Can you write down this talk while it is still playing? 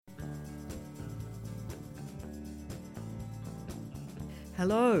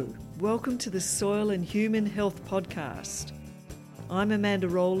Hello, welcome to the Soil and Human Health Podcast. I'm Amanda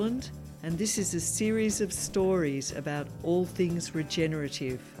Rowland, and this is a series of stories about all things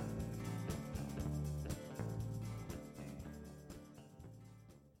regenerative.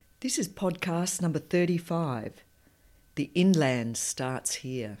 This is podcast number 35. The inland starts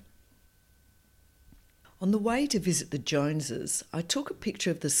here. On the way to visit the Joneses, I took a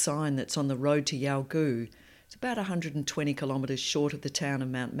picture of the sign that's on the road to Yalgoo. It's about 120 kilometres short of the town of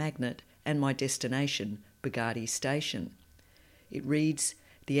Mount Magnet and my destination, Boogardie Station. It reads,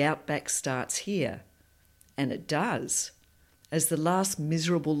 "The outback starts here." And it does. As the last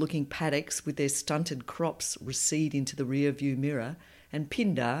miserable-looking paddocks with their stunted crops recede into the rear-view mirror, and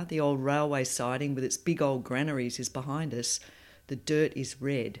Pindar, the old railway siding with its big old granaries, is behind us, the dirt is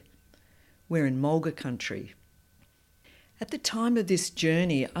red. We're in mulga country. At the time of this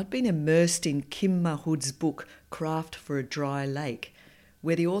journey, I'd been immersed in Kim Mahood's book, Craft for a Dry Lake,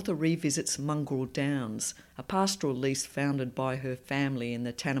 where the author revisits Mongrel Downs, a pastoral lease founded by her family in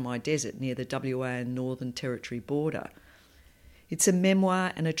the Tanami Desert near the WA and Northern Territory border. It's a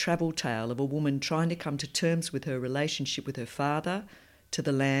memoir and a travel tale of a woman trying to come to terms with her relationship with her father, to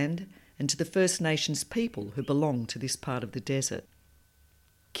the land, and to the First Nations people who belong to this part of the desert.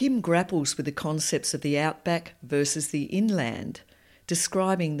 Kim grapples with the concepts of the outback versus the inland,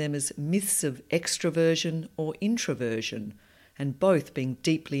 describing them as myths of extroversion or introversion, and both being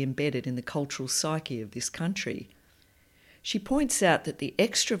deeply embedded in the cultural psyche of this country. She points out that the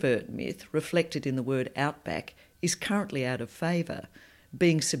extrovert myth, reflected in the word outback, is currently out of favour,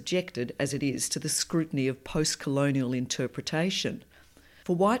 being subjected, as it is, to the scrutiny of post-colonial interpretation.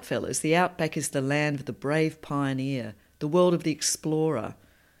 For whitefellas, the outback is the land of the brave pioneer, the world of the explorer.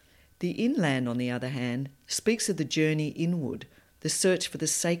 The inland, on the other hand, speaks of the journey inward, the search for the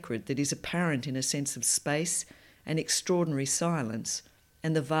sacred that is apparent in a sense of space and extraordinary silence,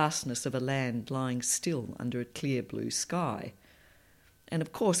 and the vastness of a land lying still under a clear blue sky. And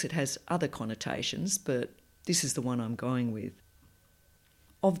of course it has other connotations, but this is the one I'm going with.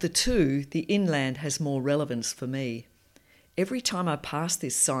 Of the two, the inland has more relevance for me. Every time I pass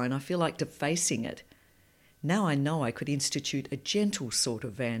this sign, I feel like defacing it. Now I know I could institute a gentle sort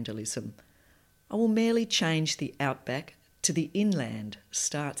of vandalism. I will merely change the outback to the inland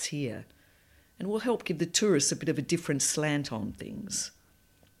starts here, and will help give the tourists a bit of a different slant on things.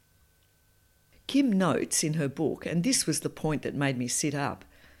 Kim notes in her book, and this was the point that made me sit up,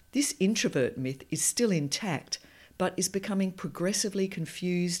 this introvert myth is still intact, but is becoming progressively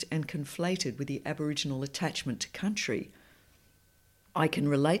confused and conflated with the Aboriginal attachment to country. I can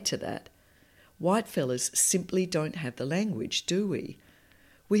relate to that. Whitefellas simply don't have the language, do we?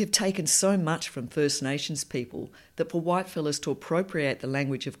 We have taken so much from First Nations people that for whitefellas to appropriate the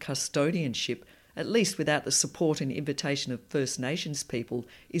language of custodianship, at least without the support and invitation of First Nations people,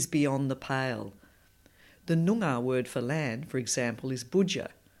 is beyond the pale. The Noongar word for land, for example, is budja,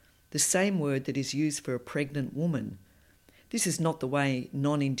 the same word that is used for a pregnant woman. This is not the way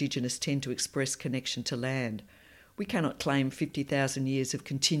non-Indigenous tend to express connection to land. We cannot claim 50,000 years of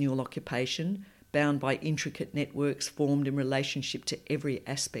continual occupation, bound by intricate networks formed in relationship to every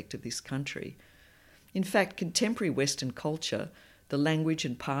aspect of this country. In fact, contemporary Western culture, the language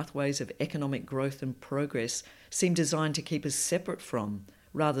and pathways of economic growth and progress seem designed to keep us separate from,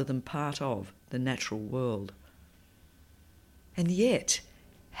 rather than part of, the natural world. And yet,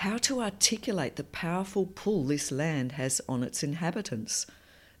 how to articulate the powerful pull this land has on its inhabitants,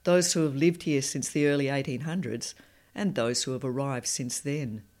 those who have lived here since the early 1800s and those who have arrived since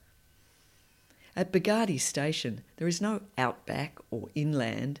then? At Boogardie Station, there is no outback or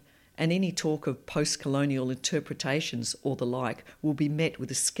inland, and any talk of post-colonial interpretations or the like will be met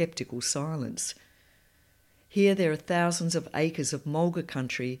with a sceptical silence. Here there are thousands of acres of mulga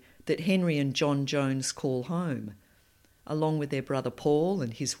country that Henry and John Jones call home, along with their brother Paul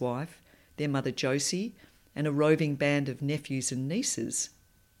and his wife, their mother Josie, and a roving band of nephews and nieces.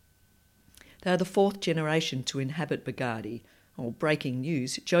 They are the fourth generation to inhabit Boogardie. Oh, breaking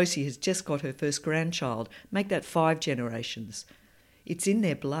news, Josie has just got her first grandchild. Make that 5 generations. It's in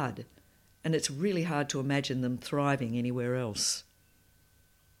their blood, and it's really hard to imagine them thriving anywhere else.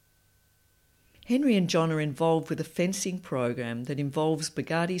 Henry and John are involved with a fencing program that involves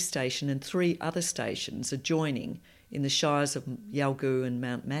Boogardie Station and 3 other stations adjoining in the shires of Yalgoo and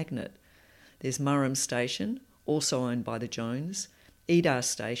Mount Magnet. There's Murrum Station, also owned by the Jones, Edar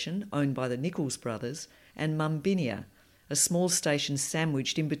Station, owned by the Nichols brothers, and Mumbinia, a small station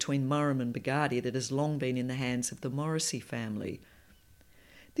sandwiched in between Murrum and Boogardie that has long been in the hands of the Morrissey family.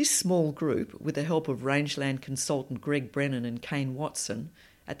 This small group, with the help of rangeland consultant Greg Brennan and Kane Watson,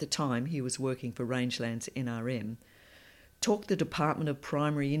 at the time he was working for Rangelands NRM, talked the Department of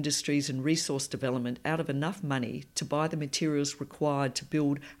Primary Industries and Resource Development out of enough money to buy the materials required to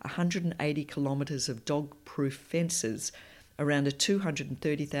build 180 kilometres of dog-proof fences around a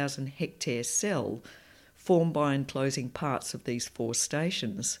 230,000 hectare cell formed by enclosing parts of these 4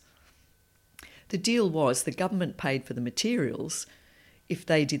 stations. The deal was the government paid for the materials if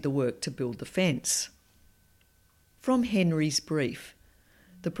they did the work to build the fence. From Henry's brief,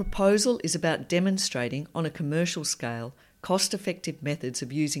 the proposal is about demonstrating on a commercial scale cost-effective methods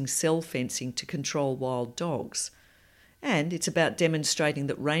of using cell fencing to control wild dogs, and it's about demonstrating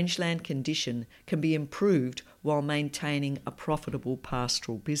that rangeland condition can be improved while maintaining a profitable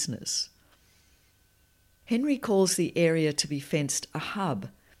pastoral business. Henry calls the area to be fenced a hub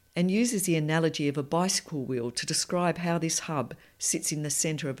and uses the analogy of a bicycle wheel to describe how this hub sits in the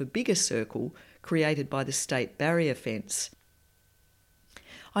centre of a bigger circle created by the state barrier fence.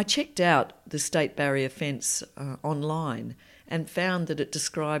 I checked out the state barrier fence online and found that it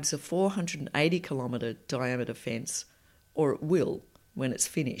describes a 480 kilometre diameter fence, or it will when it's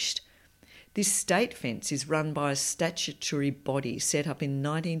finished. This state fence is run by a statutory body set up in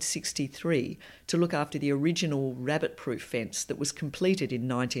 1963 to look after the original rabbit-proof fence that was completed in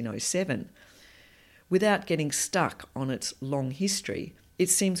 1907. Without getting stuck on its long history, it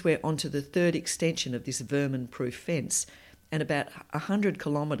seems we're onto the 3rd extension of this vermin-proof fence, and about 100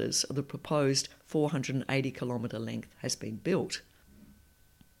 kilometres of the proposed 480 kilometre length has been built.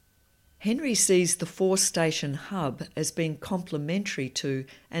 Henry sees the 4-station hub as being complementary to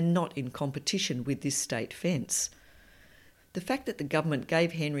and not in competition with this state fence. The fact that the government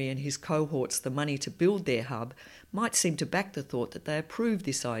gave Henry and his cohorts the money to build their hub might seem to back the thought that they approved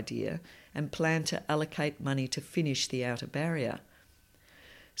this idea and plan to allocate money to finish the outer barrier.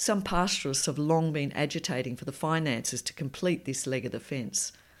 Some pastoralists have long been agitating for the finances to complete this leg of the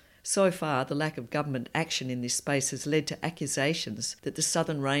fence. So far, the lack of government action in this space has led to accusations that the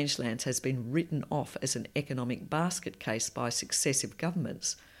southern rangelands has been written off as an economic basket case by successive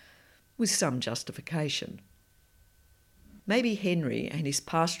governments, with some justification. Maybe Henry and his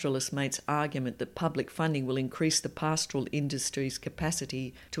pastoralist mates' argument that public funding will increase the pastoral industry's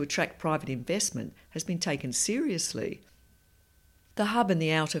capacity to attract private investment has been taken seriously. The hub and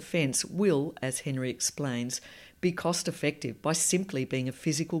the outer fence will, as Henry explains, be cost-effective by simply being a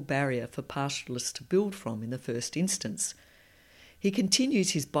physical barrier for pastoralists to build from in the first instance. He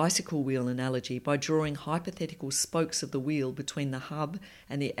continues his bicycle wheel analogy by drawing hypothetical spokes of the wheel between the hub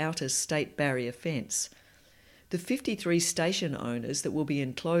and the outer state barrier fence. The 53 station owners that will be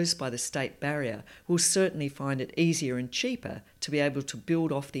enclosed by the state barrier will certainly find it easier and cheaper to be able to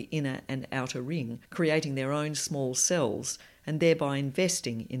build off the inner and outer ring, creating their own small cells and thereby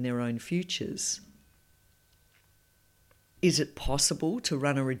investing in their own futures. Is it possible to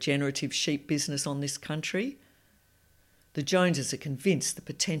run a regenerative sheep business on this country? The Joneses are convinced the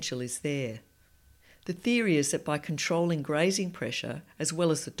potential is there. The theory is that by controlling grazing pressure as well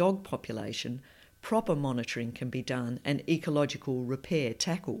as the dog population, proper monitoring can be done and ecological repair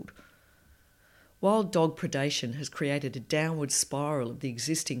tackled. Wild dog predation has created a downward spiral of the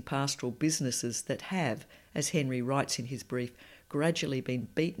existing pastoral businesses that have, as Henry writes in his brief, gradually been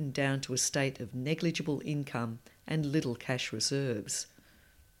beaten down to a state of negligible income and little cash reserves.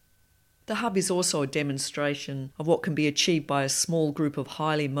 The hub is also a demonstration of what can be achieved by a small group of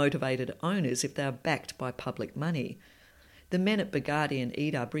highly motivated owners if they are backed by public money. The men at Boogardie and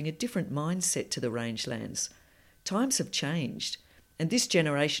Ida bring a different mindset to the rangelands. Times have changed, and this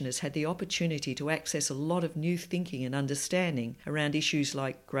generation has had the opportunity to access a lot of new thinking and understanding around issues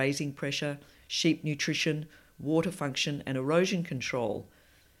like grazing pressure, sheep nutrition, water function and erosion control.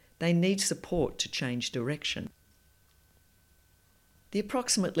 They need support to change direction. The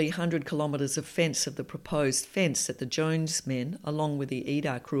approximately 100 kilometres of fence of the proposed fence that the Jones men, along with the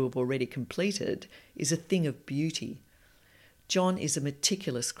Ida crew, have already completed, is a thing of beauty. John is a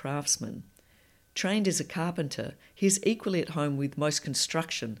meticulous craftsman. Trained as a carpenter, he is equally at home with most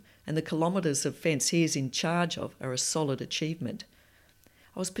construction, and the kilometres of fence he is in charge of are a solid achievement.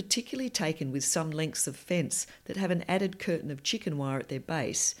 I was particularly taken with some lengths of fence that have an added curtain of chicken wire at their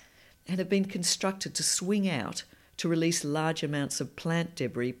base and have been constructed to swing out to release large amounts of plant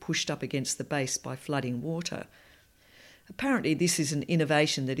debris pushed up against the base by flooding water. Apparently this is an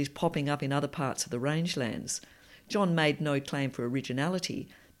innovation that is popping up in other parts of the rangelands. John made no claim for originality,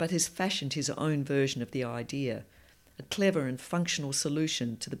 but has fashioned his own version of the idea, a clever and functional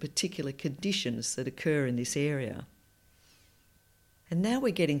solution to the particular conditions that occur in this area. And now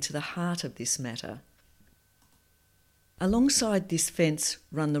we're getting to the heart of this matter. Alongside this fence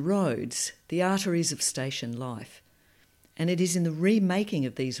run the roads, the arteries of station life, and it is in the remaking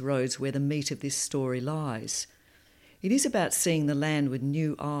of these roads where the meat of this story lies. It is about seeing the land with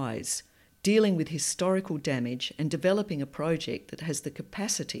new eyes, dealing with historical damage and developing a project that has the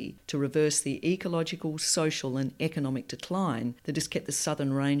capacity to reverse the ecological, social and economic decline that has kept the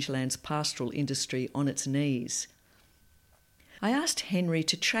southern rangelands pastoral industry on its knees. I asked Henry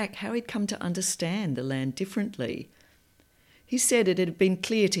to track how he'd come to understand the land differently. He said it had been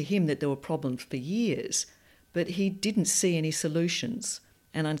clear to him that there were problems for years, but he didn't see any solutions,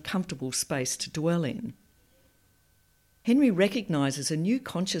 an uncomfortable space to dwell in. Henry recognises a new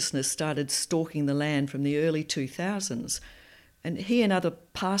consciousness started stalking the land from the early 2000s, and he and other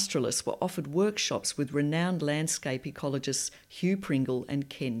pastoralists were offered workshops with renowned landscape ecologists Hugh Pringle and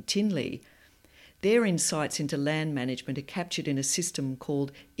Ken Tinley. Their insights into land management are captured in a system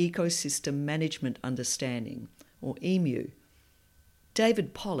called Ecosystem Management Understanding, or EMU.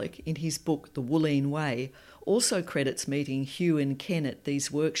 David Pollock, in his book The Woolleen Way, also credits meeting Hugh and Ken at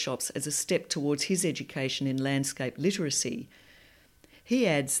these workshops as a step towards his education in landscape literacy. He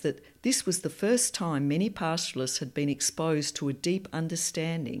adds that this was the first time many pastoralists had been exposed to a deep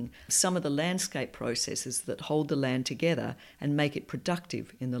understanding of some of the landscape processes that hold the land together and make it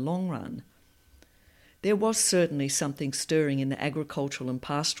productive in the long run. There was certainly something stirring in the agricultural and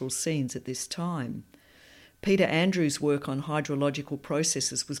pastoral scenes at this time. Peter Andrews' work on hydrological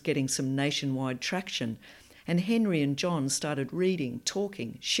processes was getting some nationwide traction, and Henry and John started reading,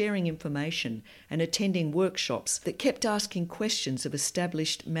 talking, sharing information and attending workshops that kept asking questions of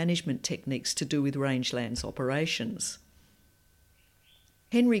established management techniques to do with rangelands operations.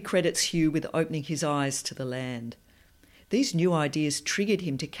 Henry credits Hugh with opening his eyes to the land. These new ideas triggered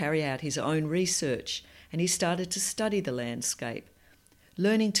him to carry out his own research, and he started to study the landscape,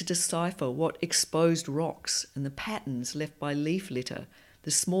 learning to decipher what exposed rocks and the patterns left by leaf litter,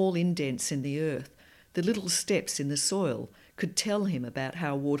 the small indents in the earth, the little steps in the soil could tell him about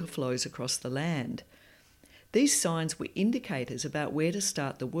how water flows across the land. These signs were indicators about where to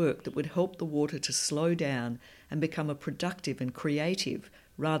start the work that would help the water to slow down and become a productive and creative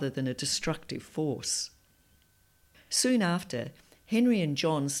rather than a destructive force. Soon after, Henry and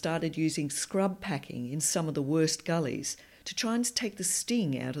John started using scrub packing in some of the worst gullies to try and take the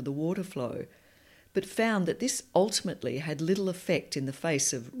sting out of the water flow, but found that this ultimately had little effect in the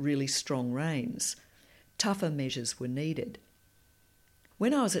face of really strong rains. Tougher measures were needed.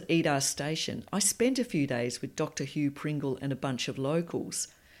 When I was at Boogardie Station, I spent a few days with Dr. Hugh Pringle and a bunch of locals.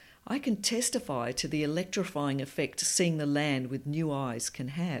 I can testify to the electrifying effect seeing the land with new eyes can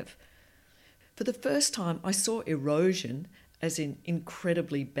have. For the first time, I saw erosion, as in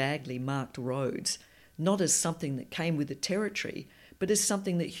incredibly badly marked roads, not as something that came with the territory, but as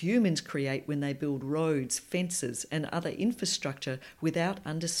something that humans create when they build roads, fences and other infrastructure without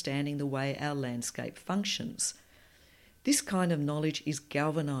understanding the way our landscape functions. This kind of knowledge is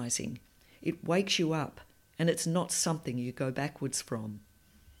galvanising. It wakes you up, and it's not something you go backwards from.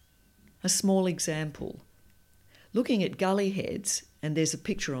 A small example. Looking at gully heads, and there's a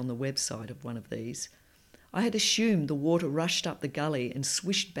picture on the website of one of these, I had assumed the water rushed up the gully and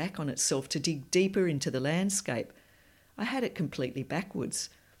swished back on itself to dig deeper into the landscape. I had it completely backwards.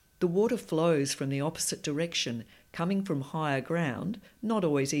 The water flows from the opposite direction, coming from higher ground, not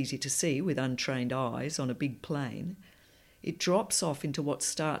always easy to see with untrained eyes on a big plain. It drops off into what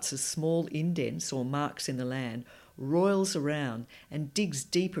starts as small indents or marks in the land, roils around and digs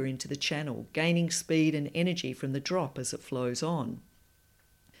deeper into the channel, gaining speed and energy from the drop as it flows on.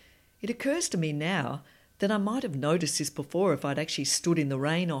 It occurs to me now that I might have noticed this before if I'd actually stood in the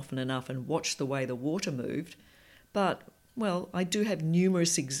rain often enough and watched the way the water moved. But, well, I do have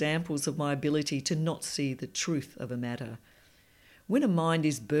numerous examples of my ability to not see the truth of a matter. When a mind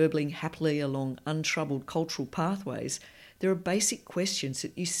is burbling happily along untroubled cultural pathways, there are basic questions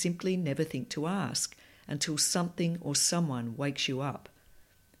that you simply never think to ask until something or someone wakes you up.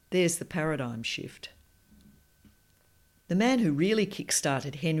 There's the paradigm shift. The man who really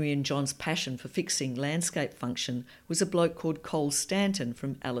kick-started Henry and John's passion for fixing landscape function was a bloke called Cole Stanton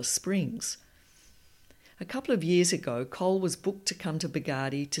from Alice Springs. A couple of years ago, Cole was booked to come to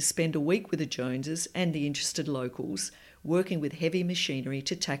Boogardie to spend a week with the Joneses and the interested locals, working with heavy machinery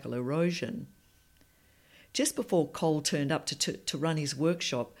to tackle erosion. Just before Cole turned up to run his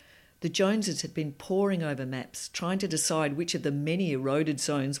workshop, the Joneses had been poring over maps, trying to decide which of the many eroded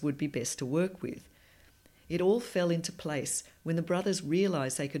zones would be best to work with. It all fell into place when the brothers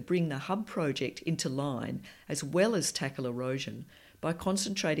realised they could bring the hub project into line as well as tackle erosion by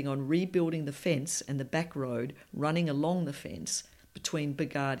concentrating on rebuilding the fence and the back road running along the fence between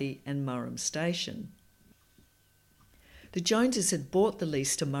Boogardie and Murrum Station. The Joneses had bought the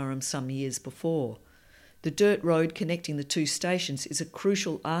lease to Murrum some years before. The dirt road connecting the two stations is a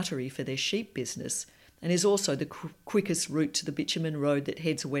crucial artery for their sheep business, and is also the quickest route to the bitumen road that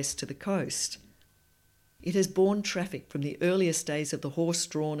heads west to the coast. It has borne traffic from the earliest days of the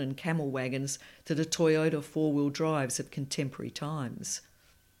horse-drawn and camel wagons to the Toyota four-wheel drives of contemporary times.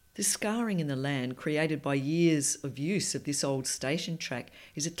 The scarring in the land created by years of use of this old station track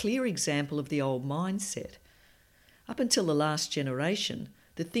is a clear example of the old mindset. Up until the last generation,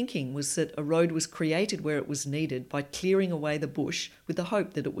 the thinking was that a road was created where it was needed by clearing away the bush with the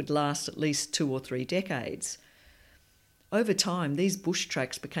hope that it would last at least 2 or 3 decades. Over time, these bush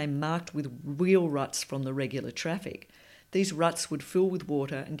tracks became marked with wheel ruts from the regular traffic. These ruts would fill with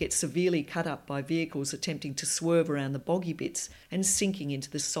water and get severely cut up by vehicles attempting to swerve around the boggy bits and sinking into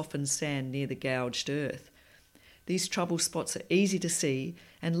the softened sand near the gouged earth. These trouble spots are easy to see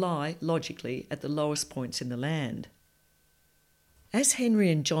and lie, logically, at the lowest points in the land. As Henry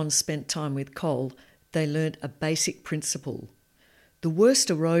and John spent time with Cole, they learnt a basic principle. The worst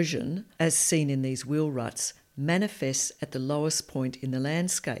erosion, as seen in these wheel ruts, manifests at the lowest point in the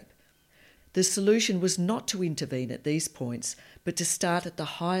landscape. The solution was not to intervene at these points, but to start at the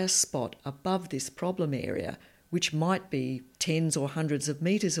highest spot above this problem area, which might be tens or hundreds of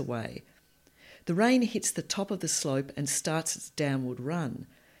metres away. The rain hits the top of the slope and starts its downward run.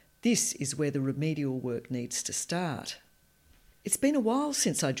 This is where the remedial work needs to start. It's been a while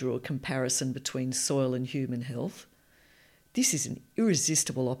since I drew a comparison between soil and human health. This is an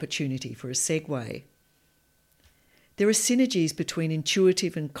irresistible opportunity for a segue. There are synergies between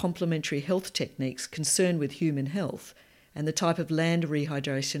intuitive and complementary health techniques concerned with human health and the type of land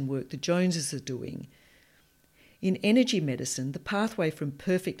rehydration work the Joneses are doing. In energy medicine, the pathway from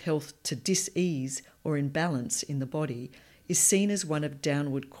perfect health to dis-ease or imbalance in the body is seen as one of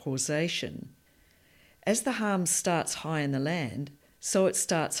downward causation. As the harm starts high in the land, so it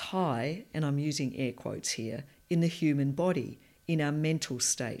starts high, and I'm using air quotes here, in the human body, in our mental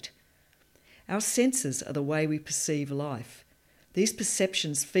state. Our senses are the way we perceive life. These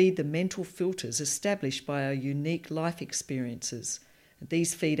perceptions feed the mental filters established by our unique life experiences.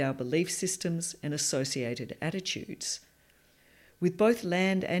 These feed our belief systems and associated attitudes. With both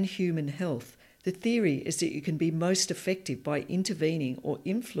land and human health, the theory is that you can be most effective by intervening or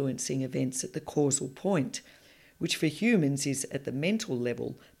influencing events at the causal point, which for humans is at the mental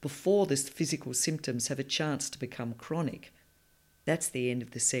level before the physical symptoms have a chance to become chronic. That's the end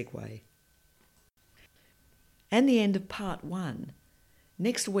of the segue. And the end of part 1.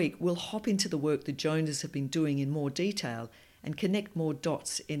 Next week, we'll hop into the work the Joneses have been doing in more detail and connect more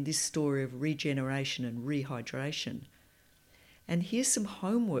dots in this story of regeneration and rehydration. And here's some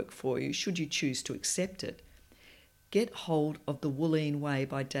homework for you, should you choose to accept it. Get hold of The Woolleen Way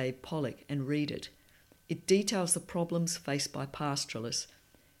by Dave Pollock and read it. It details the problems faced by pastoralists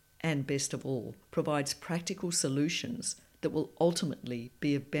and, best of all, provides practical solutions that will ultimately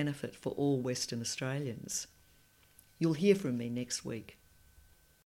be of benefit for all Western Australians. You'll hear from me next week.